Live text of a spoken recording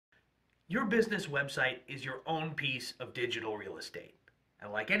Your business website is your own piece of digital real estate.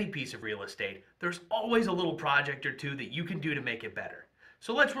 And like any piece of real estate, there's always a little project or two that you can do to make it better.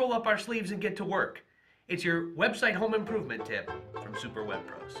 So let's roll up our sleeves and get to work. It's your website home improvement tip from Super Web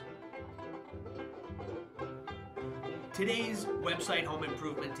Pros. Today's website home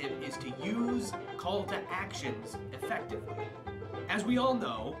improvement tip is to use call to actions effectively. As we all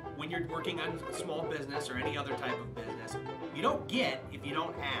know, when you're working on a small business or any other type of business, you don't get if you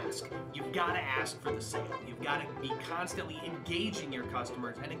don't ask. You've got to ask for the sale. You've got to be constantly engaging your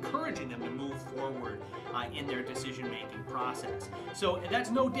customers and encouraging them to move forward in their decision-making process. So that's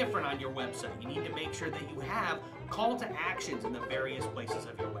no different on your website. You need to make sure that you have call to actions in the various places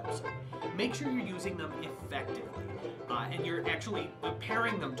of your website. Make sure you're using them effectively. And you're actually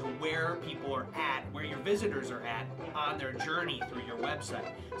pairing them to where people are at, where your visitors are at on their journey through your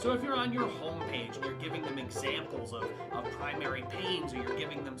website. So if you're on your home page and you're giving them examples of primary pains, or you're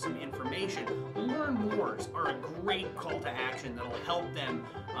giving them some information, learn mores are a great call to action that'll help them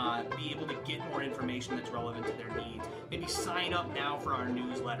be able to get more information that's relevant to their needs. Maybe sign up now for our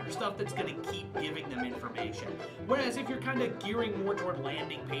newsletter, stuff that's going to keep giving them information. Whereas if you're kind of gearing more toward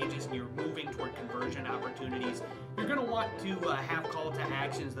landing pages and you're moving toward conversion opportunities, you're going to want to have call to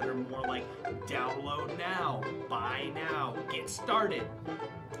actions that are more like download now, buy now, get started.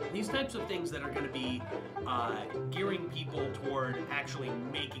 These types of things that are going to be gearing people toward actually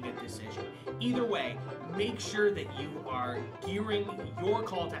making a decision. Either way, make sure that you are gearing your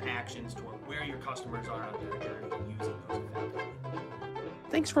call to actions toward where your customers are on their journey and using those effectively.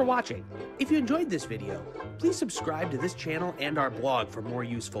 Thanks for watching. If you enjoyed this video, please subscribe to this channel and our blog for more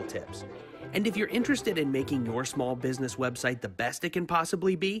useful tips. And if you're interested in making your small business website the best it can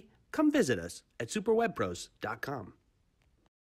possibly be, come visit us at superwebpros.com.